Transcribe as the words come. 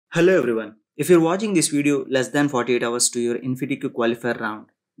Hello everyone. If you're watching this video less than 48 hours to your InfyTQ qualifier round,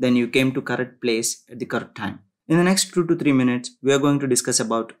 then you came to correct place at the correct time. In the next 2 to 3 minutes, we are going to discuss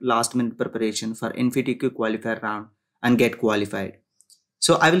about last minute preparation for InfyTQ qualifier round and get qualified.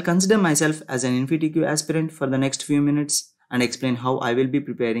 So I will consider myself as an InfyTQ aspirant for the next few minutes and explain how I will be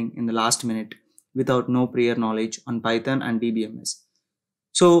preparing in the last minute without no prior knowledge on Python and DBMS.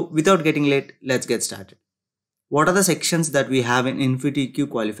 So without getting late, let's get started. What are the sections that we have in InfyTQ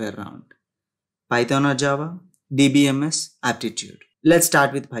qualifier round? Python or Java, DBMS, Aptitude. Let's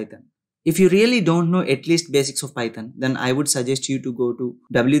start with Python. If you really don't know at least basics of Python, then I would suggest you to go to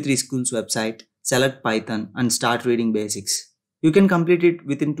W3 School's website, select Python and start reading basics. You can complete it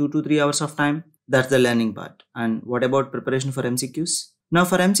within 2 to 3 hours of time. That's the learning part. And what about preparation for MCQs? Now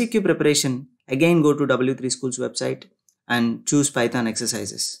for MCQ preparation, again go to W3 School's website and choose Python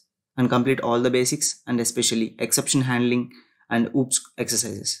exercises and complete all the basics and especially exception handling and OOPS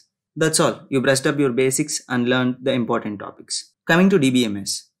exercises. That's all. You brushed up your basics and learned the important topics. Coming to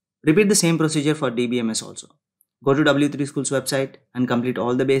DBMS. Repeat the same procedure for DBMS also. Go to W3 School's website and complete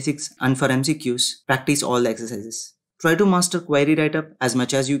all the basics, and for MCQs, practice all the exercises. Try to master query write-up as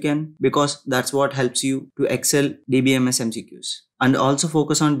much as you can because that's what helps you to excel DBMS MCQs. And also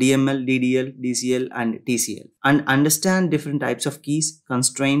focus on DML, DDL, DCL and TCL. And understand different types of keys,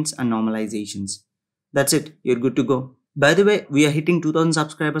 constraints and normalizations. That's it. You're good to go. By the way, we are hitting 2000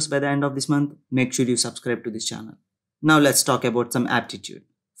 subscribers by the end of this month. Make sure you subscribe to this channel. Now let's talk about some aptitude.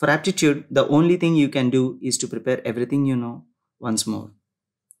 For aptitude, the only thing you can do is to prepare everything you know once more.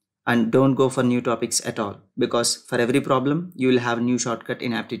 And don't go for new topics at all because for every problem, you will have a new shortcut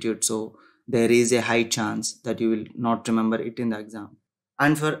in aptitude. So there is a high chance that you will not remember it in the exam.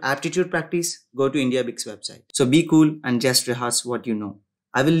 And for aptitude practice, go to IndiaBig's website. So be cool and just rehearse what you know.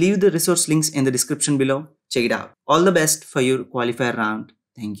 I will leave the resource links in the description below. Check it out. All the best for your qualifier round.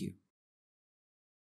 Thank you.